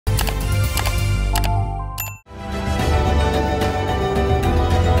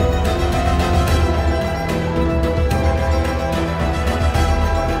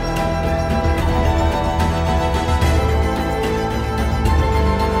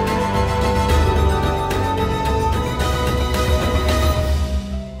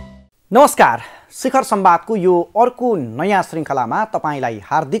नमस्कार, शिखर संवादको यो अर्को नयाँ श्रृङ्खलामा तपाईलाई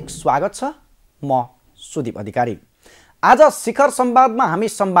हार्दिक स्वागत छ। म सुदीप अधिकारी। आज शिखर संवादमा हामी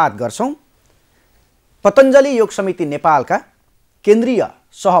संवाद गर्छौं पतञ्जलि योग समिति नेपालका केन्द्रीय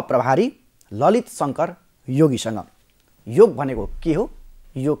सहप्रभारी ललित संखर योगीसँग। योग भनेको के हो,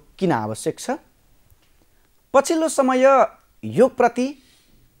 योग किन आवश्यक छ, पछिल्लो समय योगप्रति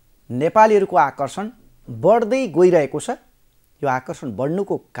नेपालीहरूको आकर्षण बढ्दै गइरहेको छ। यो आकर्षण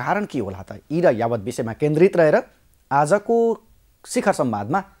बढ्नुको कारण के होला त? यी र यावत विषयमा केन्द्रित रहेर आजको शिखर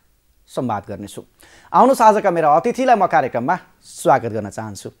संवादमा संवाद गर्नेछु। आउनुहोस्, आजका मेरा अतिथिलाई म कार्यक्रममा स्वागत गर्न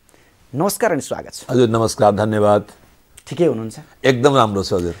चाहन्छु। नमस्कार अनि स्वागत छ। हजुर नमस्कार, धन्यवाद। ठिकै हुनुहुन्छ? एकदम राम्रो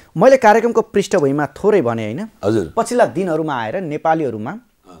छ हजुर। मैले कार्यक्रमको पृष्ठभूमिमा थोरै भने हैन, हजुर पछिल्ला दिनहरूमा आएर नेपालीहरूमा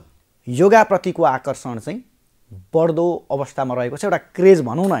योगाप्रतिको आकर्षण चाहिँ बढ्दो अवस्थामा रहेको छ। एउटा क्रेज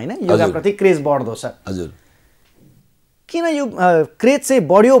भनौँ न हैन, योगाप्रति क्रेज बढ्दो छ। हजुर किन यो क्रेज चाहिँ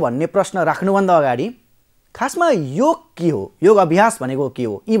बढ्यो भन्ने प्रश्न राख्नुभन्दा अगाडि खासमा योग के हो, योग अभ्यास भनेको के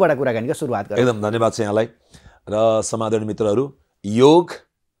हो, यीबाट कुराकानीको सुरुवात गरौँ। एकदम धन्यवाद छ यहाँलाई र समादरणीय मित्रहरू। योग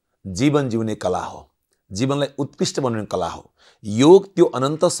जीवन जिउने कला हो, जीवनलाई उत्कृष्ट बनाउने कला हो। योग त्यो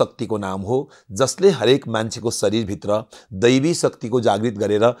अनन्त शक्तिको नाम हो जसले हरेक मान्छेको शरीरभित्र दैवी शक्तिको जागृत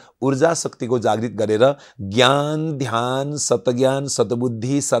गरेर, ऊर्जा शक्तिको जागृत गरेर ज्ञान, ध्यान, सतज्ञान,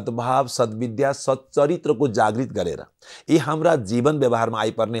 सद्बुद्धि, सद्भाव, सद्विद्या, सच्चरित्रको जागृत गरेर यी हाम्रा जीवन व्यवहारमा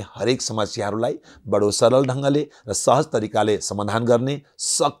आइपर्ने हरेक समस्याहरूलाई बडो सरल ढङ्गले र सहज तरिकाले समाधान गर्ने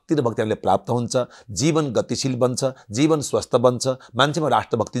शक्ति र भक्ति हामीले प्राप्त हुन्छ। जीवन गतिशील बन्छ, जीवन स्वस्थ बन्छ, मान्छेमा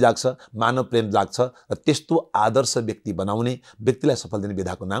राष्ट्रभक्ति जाग्छ, मानव प्रेम जाग्छ र त्यस्तो आदर्श व्यक्ति बनाउने, व्यक्तिलाई सफल दिने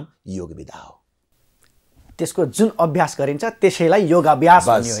विधाको नाम योग विधा हो। त्यसको जुन अभ्यास गरिन्छ त्यसैलाई योगाभ्यास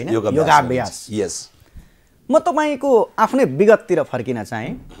भनियो हैन? योगाभ्यास। यस। म तपाईको आफ्नै विगततिर फर्किन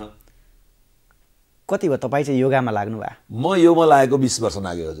चाहे। कति भयो तपाईँ चाहिँ योगामा लाग्नु भयो? म योगमा लागेको 20 वर्ष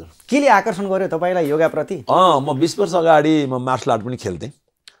लाग्यो हजुर। केले आकर्षण गर्यो तपाईलाई योगाप्रति? म 20 वर्ष अगाडि म मार्शल आर्ट पनि खेल्थेँ।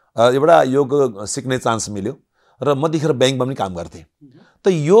 एउटा योग सिक्ने चान्स मिल्यो र म त्यतिखेर ब्याङ्कमा पनि काम गर्थेँ। त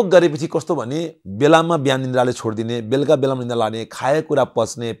योग गरेपछि कस्तो भने बेलामा बिहान निन्द्राले छोडिदिने, बेलुका बेलामा निन्द्रा लाने, खाएको कुरा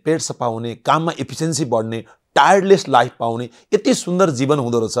पच्ने, पेट सफा हुने, काममा एफिसियन्सी बढ्ने, टायर्डलेस लाइफ पाउने, यति सुन्दर जीवन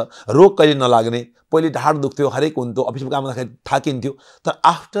हुँदो रहेछ। रोग कहिले नलाग्ने। पहिले ढाड दुख्थ्यो, हरेक हुन्थ्यो, अफिसमा काम गर्दाखेरि थाकिन्थ्यो। तर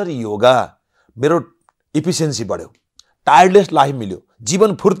आफ्टर योगा मेरो एफिसियन्सी बढ्यो, टायर्डलेस लाइफ मिल्यो,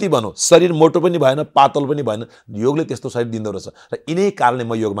 जीवन फुर्ती बन्यो, शरीर मोटो पनि भएन, पातल पनि भएन। योगले त्यस्तो शरीर दिँदो रहेछ र यिनै कारणले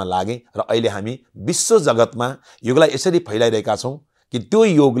म योगमा लागेँ र अहिले हामी विश्व जगतमा योगलाई यसरी फैलाइरहेका छौँ कि त्यो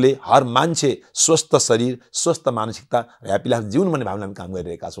योगले हर मान्छे स्वस्थ शरीर, स्वस्थ मानसिकता र ह्याप्पी लाइफ जीवन भन्ने भावनाले हामी काम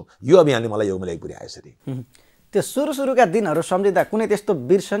गरिरहेका छौँ। यो अभियानले मलाई योगमा ल्याइ पुर्यायो यसरी। त्यो सुरुका दिनहरू सम्झिँदा कुनै त्यस्तो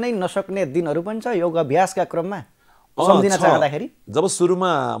बिर्सनै नसक्ने दिनहरू पनि छ योग अभ्यासका क्रममा सम्झिन चाहँदाखेरि? जब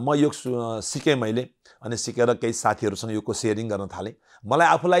सुरुमा म योग सिकेँ मैले, अनि सिकेर केही साथीहरूसँग योगको सेयरिङ गर्न थालेँ। मलाई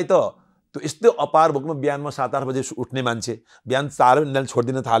आफूलाई त त्यो यस्तो अपार भोकमा बिहानमा 7-8 बजे उठ्ने मान्छे बिहान 4 बजे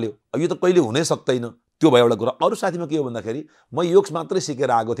छोडिदिन थाल्यो। यो त कहिले हुनै सक्दैन। त्यो भयो एउटा कुरा। अरू साथीमा के हो भन्दाखेरि म योग मात्रै सिकेर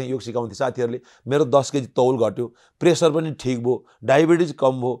आएको थिएँ, योग सिकाउँथेँ साथीहरूले। मेरो 10 केजी तौल घट्यो, प्रेसर पनि ठिक भयो, डायबिटिज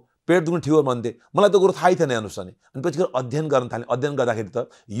कम भयो, पेट दुख्नु ठिक भयो भन्थे। मलाई त कुरो थाहै थिएन हेर्नुहोस् नि। अनि पछि अध्ययन गर्न थालेँ। अध्ययन गर्दाखेरि त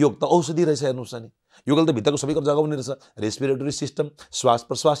योग त औषधि रहेछ हेर्नुहोस् नि। योगले त भित्रको सबै कुरा जगाउने रहेछ। रेस्पिरेटरी सिस्टम, श्वास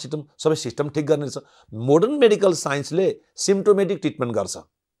प्रश्वास सिस्टम, सबै सिस्टम ठिक गर्ने रहेछ। मोडर्न मेडिकल साइन्सले सिम्प्टोमेटिक ट्रिटमेन्ट गर्छ,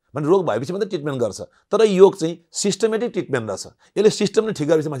 माने रोग भएपछि मात्रै ट्रिटमेन्ट गर्छ। तर योग चाहिँ सिस्टमेटिक ट्रिटमेन्ट रहेछ। यसले सिस्टम नै ठिक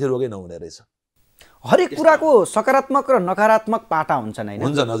गरेपछि मान्छे रोगै नहुने रहेछ। हरेक कुराको सकारात्मक र नकारात्मक पाटा हुन्छन् हैन?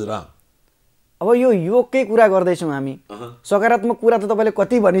 हुन्छन् हजुर। अब यो योगकै कुरा गर्दैछौँ हामी। सकारात्मक कुरा त तपाईले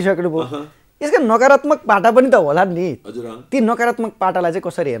कति भनिसक्नुभयो। यसका नकारात्मक पाटा पनि त होला नि हजुर। ती नकारात्मक पाटालाई चाहिँ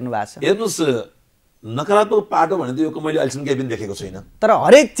कसरी हेर्नु भएको छ? हेर्नुस्, नकारात्मक पाटो भने त यो मैले अहिलेसम्म केही पनि देखेको छैन। तर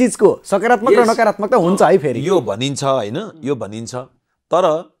हरेक चिजको सकारात्मक र नकारात्मक त हुन्छ है फेरि। यो भनिन्छ हैन, यो भनिन्छ। तर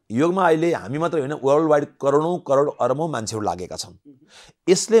योगमा अहिले हामी मात्र होइन, वर्ल्ड वाइड करोडौँ करोड अरबौँ मान्छेहरू लागेका छन्।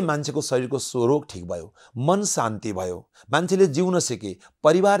 यसले मान्छेको शरीरको रोग ठिक भयो, मन शान्ति भयो, मान्छेले जिउन सिके,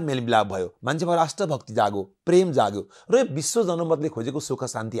 परिवार मेलमिलाप भयो, मान्छेमा राष्ट्रभक्ति जाग्यो, प्रेम जाग्यो र यो विश्व जनमतले खोजेको सुख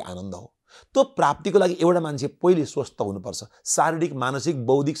शान्ति आनन्द हो। त्यो प्राप्तिको लागि एउटा मान्छे पहिले स्वस्थ हुनुपर्छ, शारीरिक, मानसिक,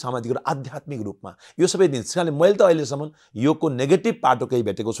 बौद्धिक, सामाजिक र आध्यात्मिक रूपमा। यो सबै दिन त्यसैले मैले त अहिलेसम्म योगको नेगेटिभ पाटो केही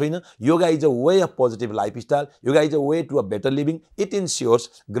भेटेको छैन। Yoga is a way of positive lifestyle. Yoga is a way to a better living. It इन्स्योर्स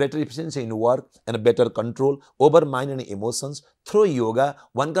greater efficiency in work and a better control over mind and emotions. Through yoga,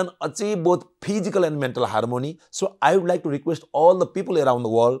 one can achieve both physical and mental harmony. So I would like to request all the people around the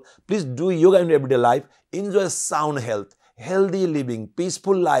world, please do yoga in your everyday life. Enjoy sound health, healthy living,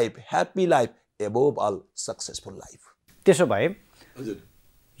 peaceful life, happy life, above all, successful life. त्यसो भए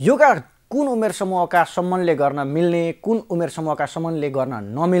योगा कुन उमेर समूहका सम्मले गर्न मिल्ने, कुन उमेर समूहका सम्मले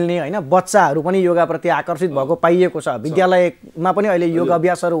गर्न नमिल्ने हैन, बच्चाहरू पनि योगाप्रति आकर्षित भएको पाइएको छ। विद्यालयमा पनि अहिले योग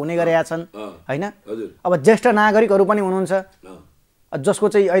अभ्यासहरू हुने गरेका छन् हैन। अब ज्येष्ठ नागरिकहरू पनि हुनुहुन्छ जसको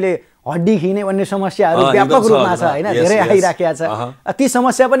चाहिँ अहिले हड्डी खिने भन्ने समस्याहरू व्यापक रूपमा छ हैन, धेरै आइराखेको छ। ती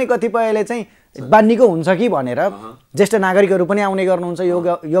समस्या पनि कतिपयले चाहिँ बान्नीको हुन्छ कि भनेर ज्येष्ठ नागरिकहरू पनि आउने गर्नुहुन्छ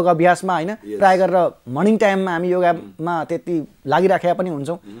योग अभ्यासमा हैन। प्राय गरेर मर्निङ टाइममा हामी योगामा त्यति लागिराखेका पनि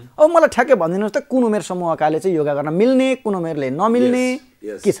हुन्छौँ। अब मलाई ठ्याक्कै भनिदिनुहोस् त कुन उमेर समूहकाले चाहिँ योगा गर्न मिल्ने, कुन उमेरले नमिल्ने,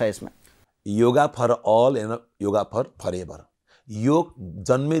 के छ यसमा? Yoga for all and yoga for ever. योग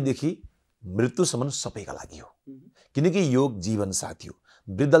जन्मेदेखि मृत्युसम्म सबैका लागि हो, किनकि योग जीवन साथी हो।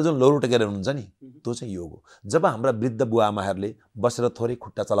 वृद्धले जुन लौरो टेकेर हुनुहुन्छ नि त्यो चाहिँ योग हो। जब हाम्रा वृद्ध बुवा आमाहरूले बसेर थोरै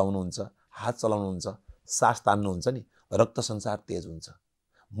खुट्टा चलाउनुहुन्छ, हात चलाउनुहुन्छ, सास तान्नुहुन्छ नि, रक्त सञ्चार तेज हुन्छ,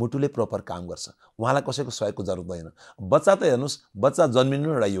 मुटुले प्रपर काम गर्छ, उहाँलाई कसैको सहयोगको जरुरत हुँदैन। बच्चा त हेर्नुहोस्, बच्चा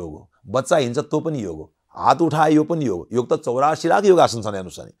जन्मिनु एउटा योग हो, बच्चा हिँड्छ त्यो पनि योग हो, हात उठाए यो पनि योग हो। योग त 84 लाख योग आसन छन्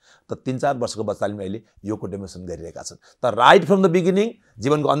हेर्नुहोस् नि। त 3-4 वर्षको बच्चाले पनि अहिले योगको डेमोन्स्ट्रेसन गरिरहेका छन्। त राइट फ्रम द बिगिनिङ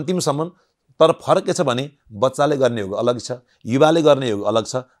जीवनको अन्तिमसम्म। तर फरक के छ भने बच्चाले गर्ने योग अलग छ, युवाले गर्ने योग अलग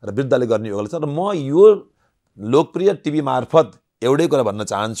छ र वृद्धले गर्ने योग अलग छ। र म यो लोकप्रिय टिभी मार्फत एउटै कुरा भन्न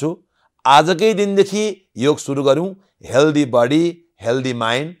चाहन्छु, आजकै दिनदेखि योग सुरु गरौँ, हेल्दी बडी, हेल्दी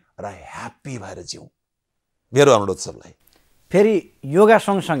माइन्ड र ह्याप्पी भएर जिउँ, मेरो अनुरोध सबलाई। फेरि योगा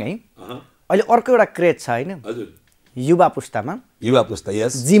सँगसँगै अहिले अर्को एउटा क्रेज छ हैन, युवा पुस्तामा, युवा पुस्ता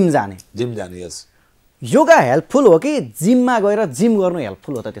यस, जिम जाने यस। योगा हेल्पफुल हो कि जिममा गएर जिम गर्नु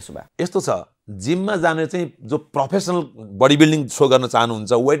हेल्पफुल हो त? त्यसो भए यस्तो छ, जिममा जाने चाहिँ जो प्रोफेसनल बडी बिल्डिङ सो गर्न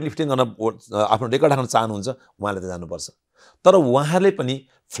चाहनुहुन्छ, वेट लिफ्टिङ गर्न आफ्नो रेकर्ड राख्न चाहनुहुन्छ, उहाँले त जानुपर्छ। तर उहाँहरूले पनि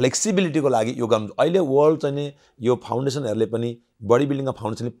फ्लेक्सिबिलिटीको लागि योग गर्नु। अहिले वर्ल्ड चाहिँ यो फाउन्डेसनहरूले पनि बडी बिल्डिङका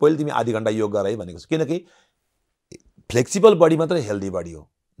फाउन्डेसनले पहिले तिमी आधी घन्टा योग गर है भनेको छ। किनकि फ्लेक्सिबल बडी मात्र हेल्दी बडी हो।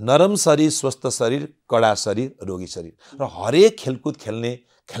 नरम शरीर स्वस्थ शरीर, कडा शरीर रोगी शरीर। र हरेक खेलकुद खेल्ने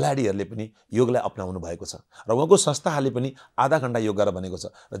खेलाडीहरूले पनि योगलाई अपनाउनु भएको छ र उहाँको संस्थाहरूले पनि आधा घन्टा योग गर भनेको छ।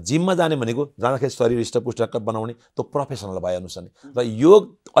 र जिममा जाने भनेको जाँदाखेरि शरीर हृष्टपुष्ट बनाउने त्यो प्रोफेसनल भएअनुसार नि। र योग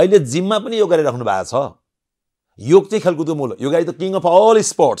अहिले जिममा पनि योग गरिराख्नु भएको छ। योग चाहिँ खेलकुदको मूल हो। Yoga is the king of all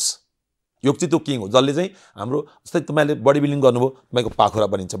sports. योग चाहिँ त्यो किङ हो जसले चाहिँ हाम्रो जस्तै तपाईँले बडी बिल्डिङ गर्नुभयो, तपाईँको पाखुरा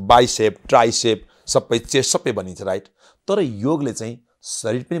बनिन्छ, बाइसेप, ट्राइसेप, सबै चेस्ट सबै बनिन्छ, राइट। तर योगले चाहिँ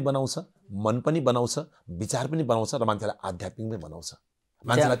शरीर पनि बनाउँछ, मन पनि बनाउँछ, विचार पनि बनाउँछ र मान्छेलाई आध्यात्मिक पनि बनाउँछ,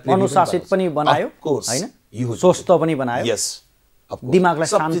 मान्छेलाई अनुशासित पनि बनायो हैन, स्वस्थ पनि बनायो, यस, दिमागलाई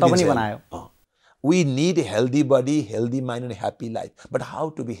शान्त पनि बनायो। We need healthy body, healthy mind and happy life. But how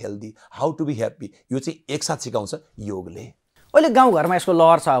to be healthy, how to be happy? यो चाहिँ एकसाथ सिकाउँछ योगले। अहिले गाउँघरमा यसको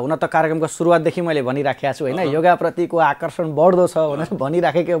लहर छ। हुन त कार्यक्रमको सुरुवातदेखि मैले भनिराखेको छु हैन, योगाप्रतिको आकर्षण बढ्दो छ भनेर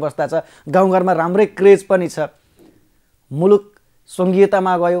भनिराखेकै अवस्था छ। गाउँघरमा राम्रै क्रेज पनि छ। मुलुक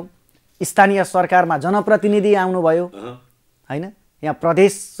सङ्घीयतामा गयो, स्थानीय सरकारमा जनप्रतिनिधि आउनुभयो हैन, यहाँ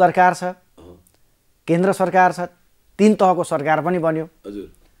प्रदेश सरकार छ, केन्द्र सरकार छ, 3 तहको सरकार पनि बन्यो।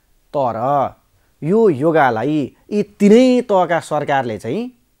 तर यो योगालाई यी 3 तहका सरकारले चाहिँ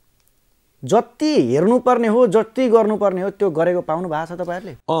जति हेर्नुपर्ने हो, जति गर्नुपर्ने हो त्यो गरेको पाउनु भएको छ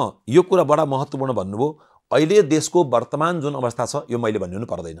तपाईहरुले? यो कुरा बडा महत्त्वपूर्ण भन्नुभयो। अहिले देशको वर्तमान जुन अवस्था छ यो मैले भन्नु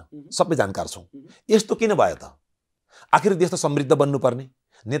पर्दैन, सबै जानकार छौं। यस्तो किन भयो त? आखिर देश त समृद्ध बन्नुपर्ने।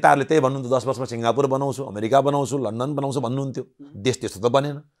 नेताहरूले त्यही भन्नुहुन्छ 10 वर्षमा सिङ्गापुर बनाउँछु, अमेरिका बनाउँछु, लन्डन बनाउँछु भन्नुहुन्थ्यो। देश त्यस्तो त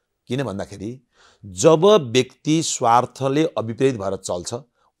बनेन। किन भन्दाखेरि जब व्यक्ति स्वार्थले अभिप्रेत भएर चल्छ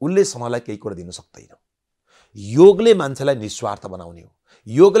उनले समाजलाई केही कुरा दिन सक्दैन। योगले मान्छेलाई निस्वार्थ बनाउने हो,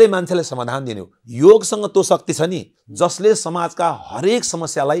 योगले मान्छेलाई समाधान दिने हो। योगसँग त्यो शक्ति छ नि जसले समाजका हरेक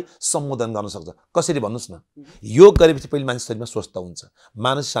समस्यालाई सम्बोधन गर्न सक्छ। कसरी भन्नुस् न? योग गरेपछि पहिले मान्छे शरीरमा स्वस्थ हुन्छ,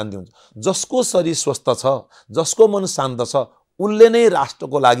 मानसिक शान्ति हुन्छ। जसको शरीर स्वस्थ छ, जसको मन शान्त छ, उनले नै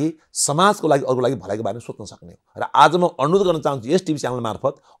राष्ट्रको लागि, समाजको लागि, अरूको लागि भलाइको बारेमा सोच्न सक्ने हो। र आज म अनुरोध गर्न चाहन्छु यस टिभी च्यानल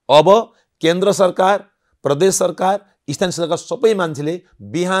मार्फत, अब केन्द्र सरकार, प्रदेश सरकार, स्थानीय सरकार सबै मान्छेले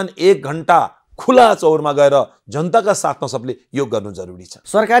बिहान 1 घण्टा खुला चौरमा गएर जनताका साथमा सबले योग गर्नु जरुरी छ।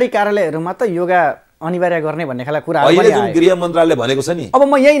 सरकारी कार्यालयहरुमा त योगा अनिवार्य गर्ने भन्ने खालको कुरा अहिले जुन गृह मन्त्रालयले भनेको छ नि। अब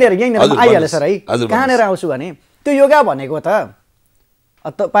म यहीँनेर आइहाले सर है, कहाँनेर आउँछु भने त्यो योगा भनेको त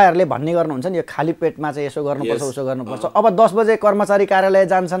तपाईहरुले भन्ने गर्नुहुन्छ नि, यो खाली पेटमा चाहिँ यसो गर्नुपर्छ, उसो गर्नुपर्छ। अब 10 बजे कर्मचारी कार्यालय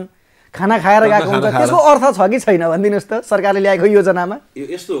जान्छन्, खाना खाएर गएको हुन्छ, त्यसको अर्थ छ कि छैन भनिदिनुस् त? सरकारले ल्याएको योजनामा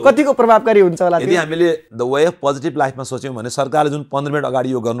कतिको प्रभावकारी हुन्छ होला? यदि हामीले द वे अफ पोजिटिभ लाइफमा सोच्यौं भने सरकारले जुन 15 मिनेट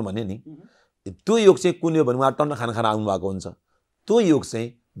अगाडि योग गर्नु भने नि, त्यो योग चाहिँ कुन हो भने उहाँ टन्न खाना खान आउनु भएको हुन्छ। त्यो योग चाहिँ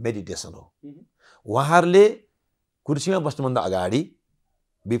मेडिटेसन हो। उहाँहरूले कुर्सीमा बस्नुभन्दा अगाडि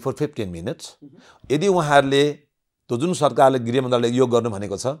बिफोर 15 मिनट्स यदि उहाँहरूले त्यो जुन सरकारले गृह मन्त्रालयले योग गर्नु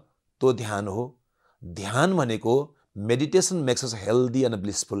भनेको छ त्यो ध्यान हो। ध्यान भनेको meditation makes us healthy and a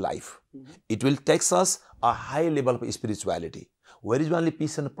blissful life. It will takes us a high level of spirituality, where is only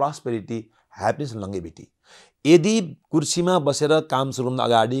peace and prosperity, happiness and longevity. यदि कुर्सीमा बसेर काम सुरु हुँदा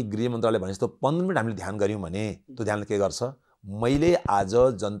अगाडि गृह मन्त्रालयले भने जस्तो 15 मिनेट हामीले ध्यान गर्यौं भने त्यो ध्यानले के गर्छ, मैले आज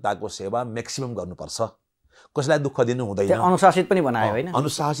जनताको सेवा म्याक्सिमम गर्नुपर्छ, कसैलाई दुःख दिनु हुँदैन, अनुशासित पनि बनायो हैन,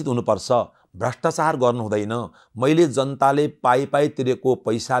 अनुशासित हुनुपर्छ, भ्रष्टाचार गर्नु हुँदैन, मैले जनताले पाई तिरेको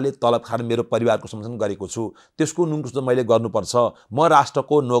पैसाले तलब खाएर मेरो परिवारको संरक्षण गरेको छु, त्यसको नुनकुस मैले गर्नुपर्छ, म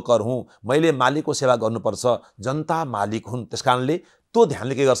राष्ट्रको नोकर हुँ, मैले मालिकको सेवा गर्नुपर्छ, जनता मालिक हुन्। त्यसकारणले त्यो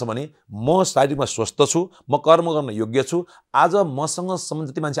ध्यानले के गर्छ भने म शारीरिकमा स्वस्थ छु, म कर्म गर्न योग्य छु, आज मसँग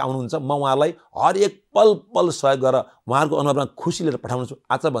सम्बन्धित जति मान्छे आउनुहुन्छ म उहाँलाई हरेक पल पल सहयोग गरेर उहाँहरूको अनुहारमा खुसी लिएर पठाउनु छु।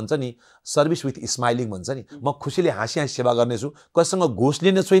 आज भन्छ नि सर्भिस विथ स्माइलिङ भन्छ नि, म खुसीले हाँसी हाँसी सेवा गर्नेछु, कसैसँग घुस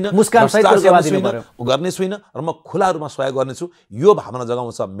लिने छुइन, मुस्कान सहित सेवा दिनु पर्यो, गर्ने छुइन र म खुला रूपमा सहयोग गर्नेछु। यो भावना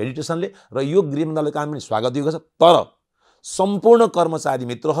जगाउँछ मेडिटेसनले र यो गृह मन्त्रालयको काम पनि स्वागत दिएको छ। तर सम्पूर्ण कर्मचारी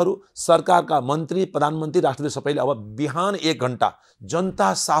मित्रहरू, सरकारका मन्त्री, प्रधानमन्त्री, राष्ट्रपति सबैले अब बिहान 1 घण्टा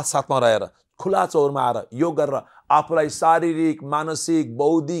जनता साथमा रहेर खुला चौरमा आएर योग गरेर आफूलाई शारीरिक, मानसिक,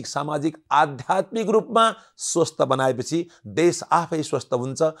 बौद्धिक, सामाजिक, आध्यात्मिक रूपमा स्वस्थ बनाएपछि देश आफै स्वस्थ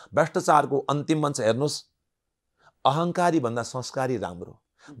हुन्छ। भ्रष्टाचारको अन्तिम मञ्च हेर्नुहोस्, अहंकारी भन्दा संस्कारी राम्रो,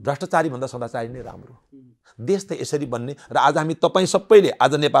 भ्रष्टाचारी भन्दा सदाचारी नै राम्रो। देश त यसरी बन्ने। र आज हामी तपाईँ सबैले,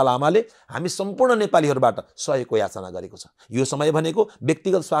 आज नेपाल आमाले हामी सम्पूर्ण नेपालीहरूबाट सहयोगको याचना गरेको छ। यो समय भनेको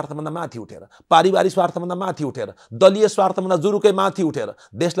व्यक्तिगत स्वार्थभन्दा माथि उठेर, पारिवारिक स्वार्थभन्दा माथि उठेर, दलीय स्वार्थभन्दा जुरुकै माथि उठेर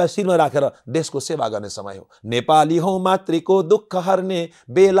देशलाई शिरमा राखेर देशको सेवा गर्ने समय हो। नेपाली हौ मातृको दुःख हर्ने,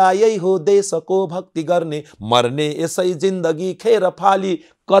 बेला यही हो देशको भक्ति गर्ने, मर्ने यसै जिन्दगी खेर फाली,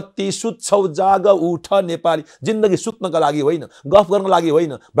 कति सुत्छौ जाग उठ नेपाली। जिन्दगी सुत्नको लागि होइन, गफ गर्नको लागि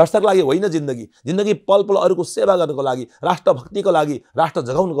होइन, भ्रष्टाचारको लागि होइन, जिन्दगी पल पल अरूको सेवा गर्नको लागि, राष्ट्रभक्तिको लागि, राष्ट्र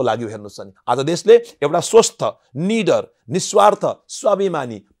जगाउनको लागि हेर्नुहोस् नि। आज देशले एउटा स्वस्थ, निडर, निस्वार्थ,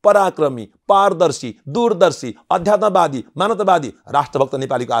 स्वाभिमानी, पराक्रमी, पारदर्शी, दूरदर्शी, अध्यात्मवादी, मानवतावादी राष्ट्रभक्त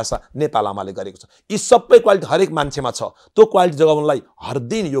नेपालीको आशा नेपाल आमाले गरेको छ। यी सबै क्वालिटी हरेक मान्छेमा छ। त्यो क्वालिटी जगाउनलाई हर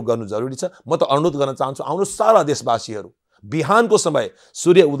दिन योग गर्नु जरुरी छ। म त अनुरोध गर्न चाहन्छु, आउनुहोस् सारा देशवासीहरू, बिहानको समय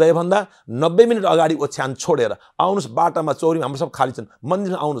सूर्य उदय भन्दा 90 मिनट अगाडि ओछ्यान छोडेर आउनुहोस्, बाटामा चौरीमा हाम्रो सब खाली छन्,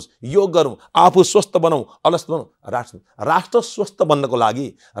 मन्दिरमा आउनुहोस्, योग गरौँ, आफू स्वस्थ बनाऊ, अलस्त बनाऊ। राष्ट्र स्वस्थ बन्नको लागि,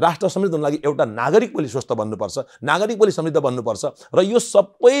 राष्ट्र समृद्ध हुनको लागि एउटा नागरिक पनि स्वस्थ बन्नुपर्छ, नागरिक पनि समृद्ध बन्नुपर्छ। र यो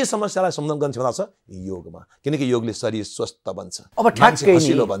सबै समस्यालाई समाधान गर्ने क्षमता छ योगमा, किनकि योगले शरीर स्वस्थ बन्छ, अब ठ्याक्कै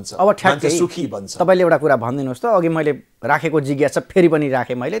हँसिलो बन्छ, मान्छे सुखी बन्छ। तपाईले एउटा कुरा भनिदिनुहोस् त, अघि मैले राखेको जिज्ञासा फेरि पनि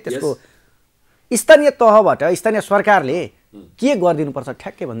राखेँ मैले, त्यसको स्थानीय तहबाट स्थानीय सरकारले के गरिदिनुपर्छ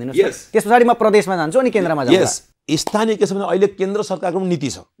ठ्याक्कै भनिदिनुहोस्। त्यस पछाडि म प्रदेशमा जान्छु अनि केन्द्रमा जान्छु। स्थानीय के छ भने अहिले केन्द्र सरकारको पनि नीति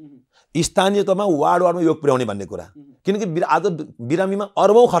छ स्थानीय तहमा वार्डमा योग पुर्याउने भन्ने कुरा। किनकि आज बिरामीमा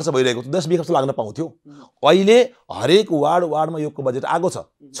अरबौं खर्च भइरहेको छ, 10-20 खर्च लाग्न पाउँथ्यो। अहिले हरेक वार्डमा योगको बजेट आएको छ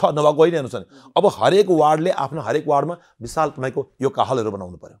नभएको होइन हेर्नुहोस् नि। अब हरेक वार्डले आफ्नो हरेक वार्डमा विशाल तपाईँको योगका हलहरू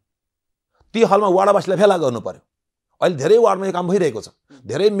बनाउनु पर्यो, ती हलमा वार्डवासीलाई फेला गर्नु पर्यो। अहिले धेरै वार्डमा यो काम भइरहेको छ,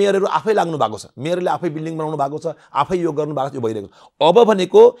 धेरै मेयरहरू आफै लाग्नु भएको छ, मेयरले आफै बिल्डिङ बनाउनु भएको छ, आफै योग गर्नु भएको छ, यो भइरहेको छ। अब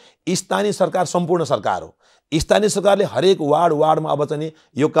भनेको स्थानीय सरकार सम्पूर्ण सरकार हो। स्थानीय सरकारले हरेक वार्डमा अब चाहिँ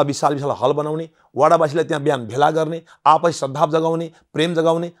योगका विशाल हल बनाउने, वार्डवासीलाई त्यहाँ बिहान भेला गर्ने, आपै सद्भाव जगाउने, प्रेम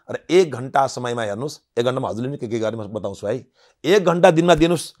जगाउने र 1 घण्टा समयमा हेर्नुहोस्, 1 घण्टामा हजुरले के गर्ने म बताउँछु है। 1 घण्टा दिनमा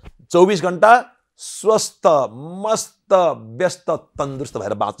दिनुहोस्, 24 घण्टा स्वस्थ, मस्त, व्यस्त, तन्दुरुस्त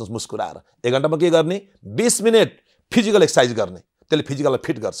भएर बाँच्नुहोस् मुस्कुराएर। 1 घण्टामा के गर्ने, 20 मिनट फिजिकल एक्सर्साइज गर्ने, त्यसले फिजिकललाई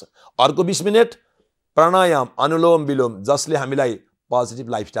फिट गर्छ। अर्को 20 मिनट प्राणायाम, अनुलोम विलोम, जसले हामीलाई पोजिटिभ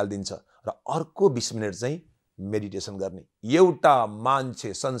लाइफस्टाइल दिन्छ। र अर्को 20 मिनट चाहिँ मेडिटेसन गर्ने। एउटा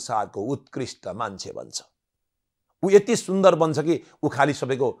मान्छे संसारको उत्कृष्ट मान्छे बन्छ, ऊ यति सुन्दर बन्छ कि ऊ खाली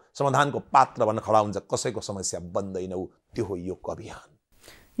सबैको समाधानको पात्र बन्न खडा हुन्छ, कसैको समस्या बन्दैन ऊ। त्यो हो योगको अभियान।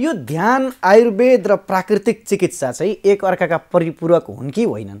 यो ध्यान, आयुर्वेद र प्राकृतिक चिकित्सा चाहिँ एक अर्काका परिपूरक हुन् कि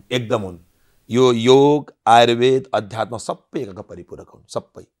होइनन्? एकदम हुन्। यो योग, आयुर्वेद, अध्यात्म सबै एकका परिपूरक हुन्।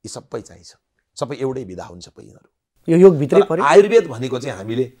 सबै यी सबै चाहिन्छ, सबै एउटै विधा हुन्छ सबै यिनीहरू। यो योग भित्रै पर्यो। आयुर्वेद भनेको चाहिँ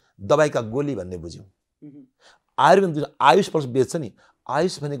हामीले दबाईका गोली भन्ने बुझ्यौँ। आयुर्वेद आयुष प्लस वेद छ नि,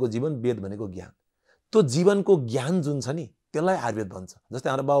 आयुष भनेको जीवन, वेद भनेको ज्ञान। त्यो जीवनको ज्ञान जुन छ नि त्यसलाई आयुर्वेद भन्छ। जस्तै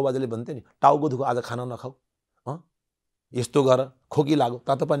हाम्रो बाबुबाजेले भन्थे नि, टाउको दुखो आज खाना नखाऊ, यस्तो गर, खोकी लाग्यो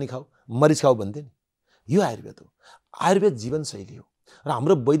तातो पानी खाऊ, मरिच खाऊ भन्थे नि, यो आयुर्वेद हो। आयुर्वेद जीवनशैली हो। र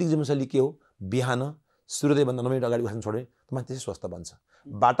हाम्रो वैदिक जीवनशैली के हो, बिहान सूर्योदयभन्दा 9 मिनट अगाडि उठ्न छोड्यो मान्छे स्वस्थ बन्छ,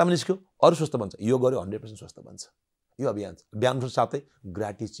 बाटामा निस्क्यो अरू स्वस्थ बन्छ, योग गर्यो 100% स्वस्थ बन्छ। यो अभियान छ। बिहान साथै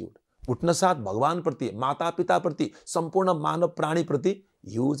ग्र्याटिच्युड, उठ्न साथ भगवानप्रति, मातापिताप्रति, सम्पूर्ण मानव प्राणीप्रति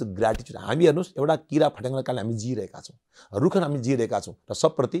ह्युज ग्र्याटिच्युड। हामी हेर्नुहोस्, एउटा किरा फट्याङ्ग्रा कारणले हामी जिइरहेका छौँ, रुखन हामी जिइरहेका छौँ, र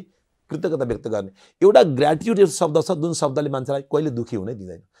सबप्रति कृतज्ञता व्यक्त गर्ने एउटा ग्र्याटिट्युड एउटा शब्द छ जुन शब्दले मान्छेलाई कहिले दुखी हुनै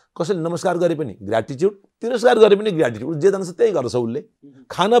दिँदैन कसैले नमस्कार गरे पनि ग्र्याटिट्युड तिरस्कार गरे पनि ग्र्याटिट्युड जे जान्छ त्यही गर्छ उसले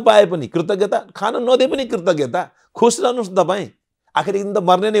खान पाए पनि कृतज्ञता खान नदिए पनि कृतज्ञता खुश रहनुहोस् तपाईँ आखिर एक दिन त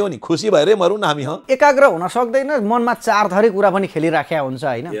मर्ने नै हो नि खुसी भएरै मरौँ न हामी एकाग्र हुन सक्दैन मनमा चार थरी कुरा पनि खेलिराखेका हुन्छ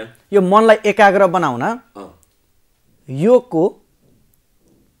हैन यो मनलाई एकाग्र बनाउन योगको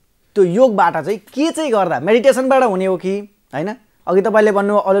त्यो योगबाट चाहिँ के चाहिँ गर्दा मेडिटेसनबाट हुने हो कि हैन अघि तपाईले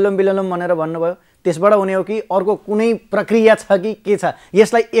भन्नुभयो अनुलोम विलोम भनेर भन्नुभयो त्यसबाट हुने हो कि अर्को कुनै प्रक्रिया छ कि के छ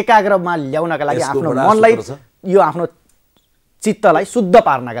यसलाई एकाग्रमा ल्याउनका लागि आफ्नो मनलाई यो आफ्नो चित्तलाई शुद्ध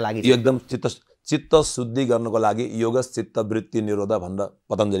पार्नका लागि यो एकदम चित्त शुद्धि गर्नको लागि योग चित्त वृत्ति निरोध भनेर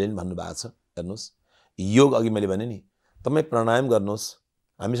पतञ्जलिले भन्नुभएको छ हेर्नुस् योग अघि मैले भने नि तपाई प्राणायाम गर्नुस्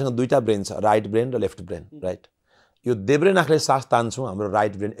हामीसँग दुईटा ब्रेन छ राइट ब्रेन र लेफ्ट ब्रेन राइट यो देब्रे नाकले सास तान्छौँ हाम्रो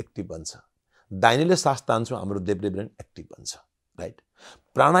राइट ब्रेन एक्टिभ बन्छ दाहिनेले सास तान्छौँ हाम्रो देब्रे ब्रेन एक्टिभ बन्छ राइट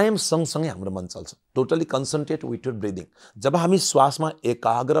प्राणायाम सँगसँगै हाम्रो मन चल्छ totally concentrate with your breathing जब हामी श्वासमा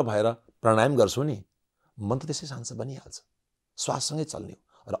एकाग्र भएर प्राणायाम गर्छौँ नि मन त त्यसै शान्त बनिहाल्छ श्वाससँगै चल्ने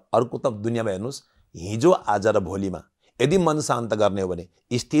हो र अर्को त दुनियाँमा हेर्नुहोस् हिजो आज र भोलिमा यदि मन शान्त गर्ने हो भने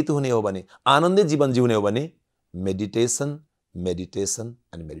स्थित हुने हो भने आनन्दित जीवन जिउने हो भने meditation meditation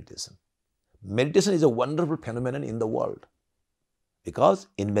and meditation Meditation is a wonderful phenomenon in the world because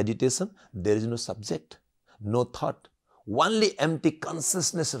in meditation there is no subject, no thought, only empty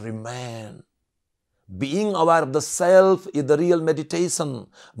consciousness remain. Being aware of the self is the real meditation.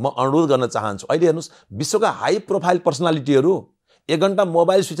 म अनुरोध गर्न चाहन्छु अहिले हेर्नुस् विश्वका high profile पर्सनालिटीहरू 1 घण्टा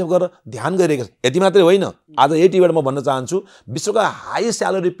mobile switch off गरेर ध्यान गरिरहेका छन् यति मात्रै होइन आज यही टिभीबाट म भन्न चाहन्छु विश्वका हाई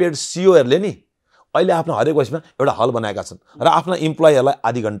स्यालेरी पेड सीईओहरूले नि अहिले आफ्नो हरेक वर्षमा एउटा हल बनाएका छन् र आफ्ना इम्प्लोइहरूलाई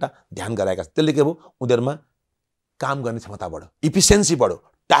आधी घण्टा ध्यान गराएका छन् त्यसले के भयो उनीहरुमा काम गर्ने क्षमता बढ्यो इफिसियन्सी बढ्यो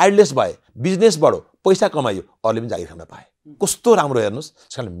टायर्डलेस भए बिजनेस बढ्यो पैसा कमायो अरूले पनि जागिर खान पाए कस्तो राम्रो हेर्नुस्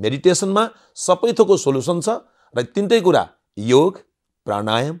त्यसकारण मेडिटेसनमा सबै थोकको सोलुसन छ र तीनटै कुरा योग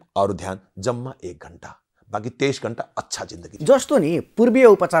प्राणायाम और ध्यान जम्मा 1 घण्टा बाकी 23 घण्टा अच्छा जिन्दगी जस्तो नि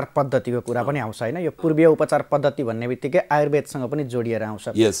पूर्वीय उपचार पद्धतिको कुरा पनि आउँछ हैन यो पूर्वीय उपचार पद्धति भन्ने बित्तिकै आयुर्वेदसँग पनि जोडिएर आउँछ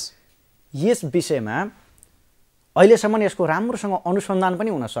यस विषयमा अहिलेसम्म यसको राम्रोसँग अनुसन्धान पनि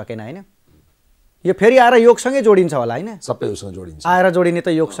हुन सकेन हैन यो फेरि आएर योगसँगै जोडिन्छ होला हैन सबै योगसँग जोडिन्छ आएर जोडिने त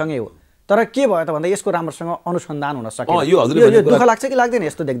योगसँगै हो तर के भयो त भन्दा यसको राम्रोसँग अनुसन्धान हुन सकेन यो दुःख लाग्छ कि लाग्दैन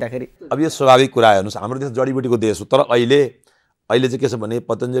यस्तो देख्दाखेरि अब यो स्वाभाविक कुरा हेर्नुस् हाम्रो देश जडीबुटीको देश हो तर अहिले चाहिँ के छ भने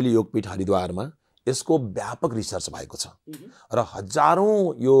पतञ्जलि योगपीठ हरिद्वारमा यसको व्यापक रिसर्च भएको छ र हजारौं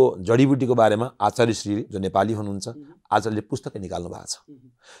यो जडीबुटीको बारेमा आचार्य श्री जो नेपाली हुनुहुन्छ आचार्यले पुस्तकै निकाल्नु भएको छ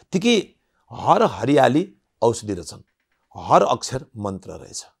तिकी हर हरियाली औषधि रहेछन् हर अक्षर मन्त्र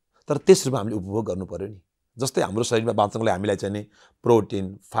रहेछ तर त्यस रूपमा हामीले उपभोग गर्नु पर्यो नि जस्तै हाम्रो शरीरमा बाँच्नको लागि हामीलाई चाहिँ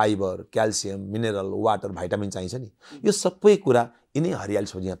protein fibre calcium mineral water vitamin चाहिन्छ नि यो सबै कुरा यिनै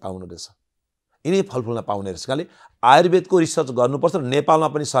हरियाली सब्जीमा पाउनु रहेछ यिनै फलफुलमा पाउने रहेछ काले आयुर्वेदको रिसर्च गर्नुपर्छ र नेपालमा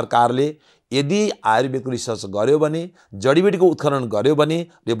पनि सरकारले यदि आयुर्वेदको रिसर्च गर्यो भने जडीबुटीको उत्खनन गर्यो भने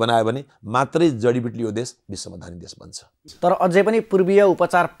यो बनायो भने मात्रै जडीबुटीले यो देश विश्वमा धनी देश बन्छ तर अझै पनि पूर्वीय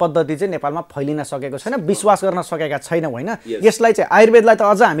उपचार पद्धति चाहिँ नेपालमा फैलिन सकेको छैन विश्वास गर्न सकेका छैनौं हैन यसलाई चाहिँ आयुर्वेदलाई त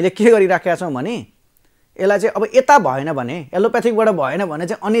अझ हामीले के गरिराखेका छौं भने यसलाई चाहिँ अब यता भएन भने एलोप्याथिकबाट भएन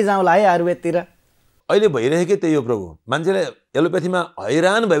भने चाहिँ अनि जाउँला है आयुर्वेदतिर अहिले भइरहेकै त्यही हो प्रभु मान्छेले एलोप्याथीमा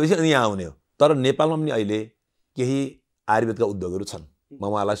हैरान भएपछि अनि यहाँ आउने हो तर नेपालमा पनि अहिले केही आयुर्वेदका उद्योगहरू छन् म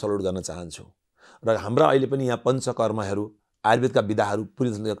उहाँलाई सल्युट गर्न चाहन्छु र हाम्रा अहिले पनि यहाँ पञ्चकर्महरू आयुर्वेदका विधाहरू पूरी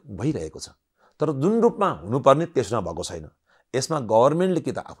भइरहेको छ तर जुन रूपमा हुनुपर्ने त्यसमा भएको छैन यसमा गभर्नमेन्टले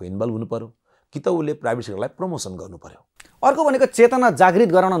कि त आफू इन्भल्भ हुनु पर्यो कि त उसले प्राइभेट सेक्टरलाई प्रमोसन गर्नु पर्यो अर्को भनेको चेतना जागृत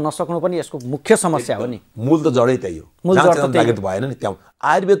गराउन नसक्नु पनि यसको मुख्य समस्या हो नि मूल त जडै त्यही हो चेतना जागृत भएन नि त्यहाँ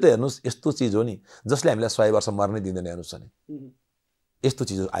आयुर्वेद त हेर्नुस् यस्तो चीज हो नि जसले हामीलाई 100 वर्ष मर्नै दिँदैन हेर्नुस् नि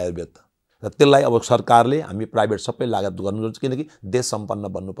यस्तो चीज हो आयुर्वेद र त्यसलाई अब सरकारले हामी प्राइभेट सबै लागत गर्नुपर्छ किनकि देश सम्पन्न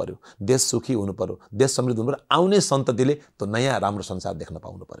बन्नु पर्यो देश सुखी हुनु पर्यो देश समृद्ध हुनु पर्यो आउने सन्ततिले त नयाँ राम्रो संसार देख्न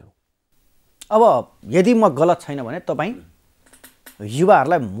पाउनु पर्यो अब यदि म गलत छैन भने तपाई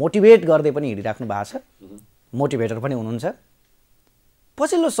युवाहरूलाई मोटिभेट गर्दै पनि हिँडिराख्नु भएको छ मोटिभेटर पनि हुनुहुन्छ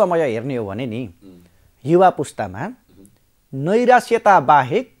पछिल्लो समय हेर्ने हो भने नि युवा पुस्तामा नैराश्यता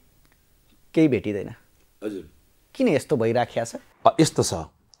बाहेक केही भेटिदैन हजुर किन यस्तो भइराखेको छ यस्तो छ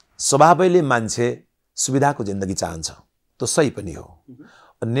स्वभावैले मान्छे सुविधाको जिन्दगी चाहन्छ त्यो सही पनि हो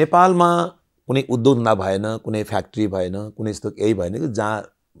नेपालमा कुनै उद्योग नभएन कुनै फ्याक्ट्री भएन कुनै यस्तो केही भएन कि जहाँ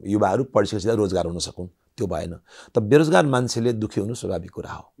युवाहरू पढिसकेपछि रोजगार हुन सकुन् त्यो भएन त बेरोजगार मान्छेले दुखी हुनु स्वाभाविक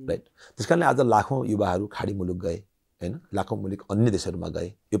कुरा हो राइट त्यसकारणले आज लाखौं युवाहरू खाडी मुलुक गए हैन लाखौं मुलुक अन्य देशहरूमा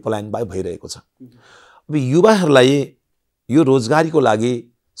गए यो पलायन भइरहेको छ अब युवाहरूलाई यो रोजगारीको लागि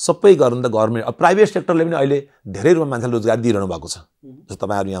सबै गर्न त गभर्मेन्ट प्राइभेट सेक्टरले पनि अहिले धेरै रूपमा मान्छेलाई रोजगार दिइरहनु भएको छ जस्तो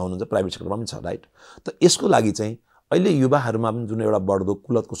तपाईँहरू यहाँ हुनुहुन्छ प्राइभेट सेक्टरमा पनि छ राइट त यसको लागि चाहिँ अहिले युवाहरूमा पनि जुन एउटा बढ्दो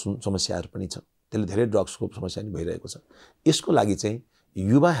कुलतको समस्याहरू पनि छ त्यसले धेरै ड्रग्सको समस्या पनि भइरहेको छ यसको लागि चाहिँ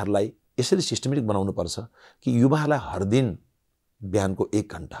युवाहरूलाई यसरी सिस्टमेटिक बनाउनु पर्छ कि युवाहरूलाई हर दिन बिहानको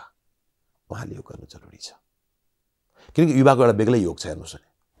 1 घण्टा उहाँले योग गर्नु जरुरी छ किनकि युवाको एउटा बेग्लै योग छ हेर्नुहोस्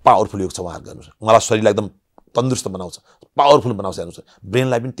पावरफुल योग छ उहाँहरू गर्नुहोस् उहाँलाई शरीरलाई एकदम तन्दुरुस्त बनाउँछ पावरफुल बनाउँछ हेर्नुहोस्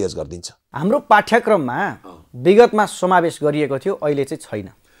ब्रेनलाई पनि तेज गरिदिन्छ हाम्रो पाठ्यक्रममा विगतमा समावेश गरिएको थियो अहिले चाहिँ छैन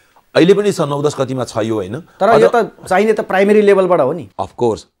अहिले पनि छ 9-10 कतिमा छ यो हैन तर यो त चाहिने त प्राइमेरी लेभलबाट हो नि अफ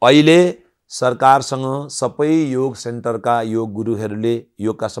कोर्स अहिले सरकारसँग सबै योग सेन्टरका योग गुरुहरूले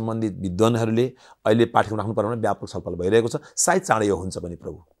योगका सम्बन्धित विद्वानहरूले अहिले पाठ्यक्रम राख्नु पर्ने व्यापक छलफल भइरहेको छ सायद चाँडै यो हुन्छ पनि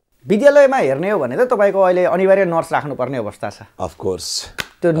प्रभु विद्यालयमा हेर्ने हो भने त तपाईको अहिले अनिवार्य नर्स राख्नुपर्ने अवस्था छ अफ कोर्स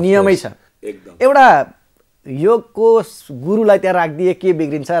त्यो नियमै छ एकदम एउटा योगको गुरुलाई त्यहाँ राखिदिए के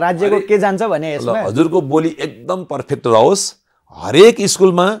बिग्रिन्छ राज्यको के जान्छ भने यसमा हजुरको बोली एकदम पर्फेक्ट रहोस् हरेक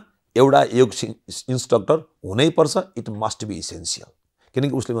स्कुलमा एउटा योग इन्स्ट्रक्टर हुनै पर्छ इट मस्ट बी इसेन्शियल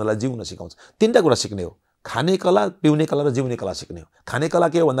किनकि उसले मलाई जिउन सिकाउँछ तीनटा कुरा सिक्ने हो खाने कला पिउने कला र जिउने कला सिक्ने हो खाने कला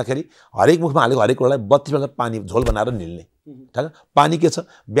के हो भन्दाखेरि हरेक मुखमा हालेको हरेक कुरालाई 32 मिनट पानी झोल बनाएर निल्ने ठीक पानी के छ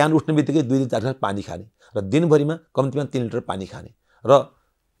बिहान उठ्ने बित्तिकै 2-4 ग्लास पानी खाने र दिनभरिमा कम्तीमा 3 लिटर पानी खाने र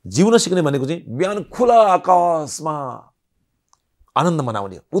जिउन सिक्ने भनेको चाहिँ बिहान खुला आकाशमा आनन्द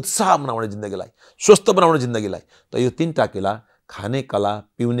मनाउने उत्साह मनाउने जिन्दगीलाई स्वस्थ बनाउने जिन्दगीलाई त यो तीनटा कला खाने कला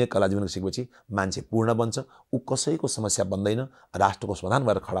पिउने कला जीवन सिकेपछि मान्छे पूर्ण बन्छ उ कसैको समस्या बन्दैन राष्ट्रको समाधान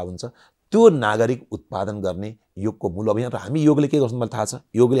भएर खडा हुन्छ त्यो नागरिक उत्पादन गर्ने योगको मूल अभियान र हामी योगले के गर्छ मलाई थाहा छ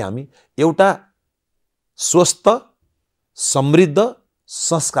योगले हामी एउटा स्वस्थ समृद्ध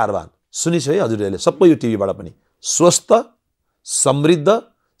संस्कारवान सुनिस् है हजुरहरूले सबै यो टिभीबाट पनि स्वस्थ समृद्ध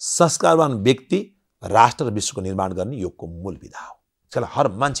संस्कारवान व्यक्ति राष्ट्र र विश्वको निर्माण गर्ने योगको मूल विधा हो त्यसलाई हर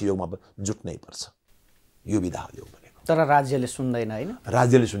मान्छे योगमा जुट्नै पर्छ यो विधा हो योग भनेको तर राज्यले सुन्दैन हैन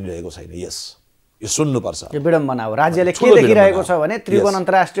राज्यले सुनिरहेको छैन यस यो सुन्नुपर्छ यो विडम्बना हो राज्यले के देखिरहेको छ भने त्रिभुवन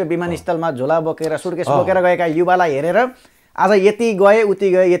अन्तर्राष्ट्रिय विमानस्थलमा झोला बोकेर सुटकेस बोकेर गएका युवालाई हेरेर आज यति गए उति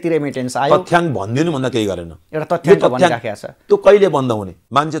गए यति रेमिटेन्स आयो तथ्याङ्क भन्दिनु भन्दा केही गरेन एउटा तथ्याङ्क भनिराखेको छ त्यो कहिले बन्द हुने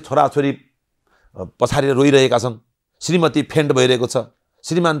मान्छे छोराछोरी पछाडि रोइरहेका छन् श्रीमती फेन्ट भइरहेको छ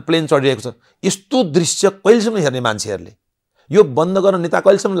श्रीमान प्लेन चढिरहेको छ यस्तो दृश्य कहिलेसम्म हेर्ने मान्छेहरूले यो बन्द गर्न नेता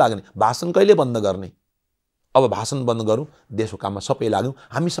कहिलेसम्म लाग्ने भाषण कहिले बन्द गर्ने अब भाषण बन्द गरौँ देशको काममा सबै लाग्यौँ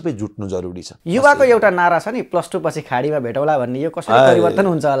हामी सबै जुट्नु जरुरी छ युवाको एउटा नारा छ नि +2 पछि खाडीमा भेटौला भन्ने यो कसरी परिवर्तन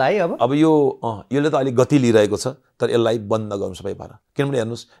हुन्छ होला है अब यो यसले त अलिक गति लिइरहेको छ तर यसलाई बन्द गरौँ सबै भएर किनभने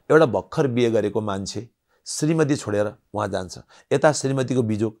हेर्नुहोस् एउटा भर्खर बिहे गरेको मान्छे श्रीमती छोडेर उहाँ जान्छ यता श्रीमतीको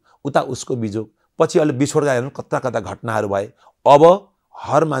बिजोग उता उसको बिजोग पछि अहिले बिछोडका हेर्नु कता कता घटनाहरू भए अब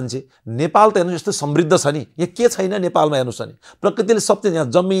हर मान्छे नेपाल त हेर्नु यस्तो समृद्ध छ नि यहाँ के छैन नेपालमा हेर्नुहोस् नि प्रकृतिले सब यहाँ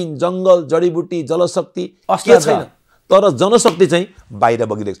जमिन जङ्गल जडीबुटी जलशक्ति के छैन तर जनशक्ति चाहिँ बाहिर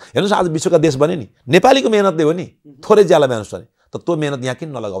बगिरहेको छ हेर्नुहोस् आज विश्वका देश बने नि नेपालीको मेहनतले हो नि थोरै ज्याला हेर्नुहोस् नि त त्यो मेहनत यहाँ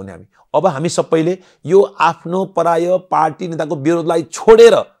किन नलगाउने हामी अब हामी सबैले यो आफ्नो पराय पार्टी नेताको विरोधलाई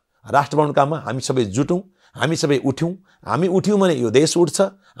छोडेर राष्ट्र बनाउने काममा हामी सबै जुटौँ हामी सबै उठ्यौँ हामी उठ्यौँ भने यो देश उठ्छ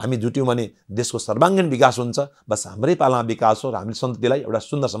हामी जुट्यौँ भने देशको सर्वाङ्गीण विकास हुन्छ बस हाम्रै पालामा विकास हो र हामीले सन्ततिलाई एउटा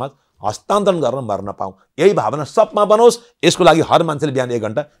सुन्दर समाज हस्तान्तरण गर्न मर्न पाऊँ यही भावना सबमा बनोस् यसको लागि हर मान्छेले बिहान 1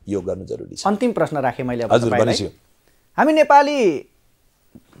 घण्टा योग गर्नु जरुरी छ अन्तिम प्रश्न राखेँ मैले अब हजुर भनेपछि हामी नेपाली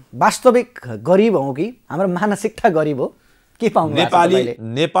वास्तविक गरिब हौँ कि हाम्रो मानसिकता गरिब हो के पाउनु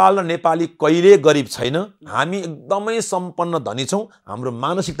नेपाल र नेपाली कहिले गरिब छैन हामी एकदमै सम्पन्न धनी छौँ हाम्रो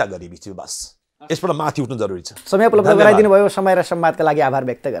मानसिकता गरिबी छ बस यसबाट माथि उठ्नु जरुरी छ समय उपलब्ध गराइदिनु भयो समय र संवादका लागि आभार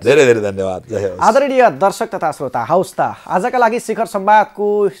व्यक्त गर्छु धेरै धेरै धन्यवाद आदरणीय दर्शक तथा श्रोता हौस् त आजका लागि शिखर संवादको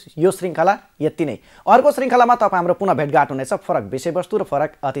यो श्रृङ्खला यति नै अर्को श्रृङ्खलामा तपाईँ हाम्रो पुनः भेटघाट हुनेछ फरक विषयवस्तु र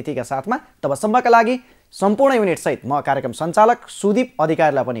फरक अतिथिका साथमा तबसम्मका लागि सम्पूर्ण युनिट सहित म कार्यक्रम सञ्चालक सुदीप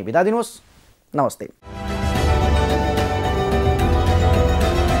अधिकारीलाई पनि बिदा दिनुहोस् नमस्ते।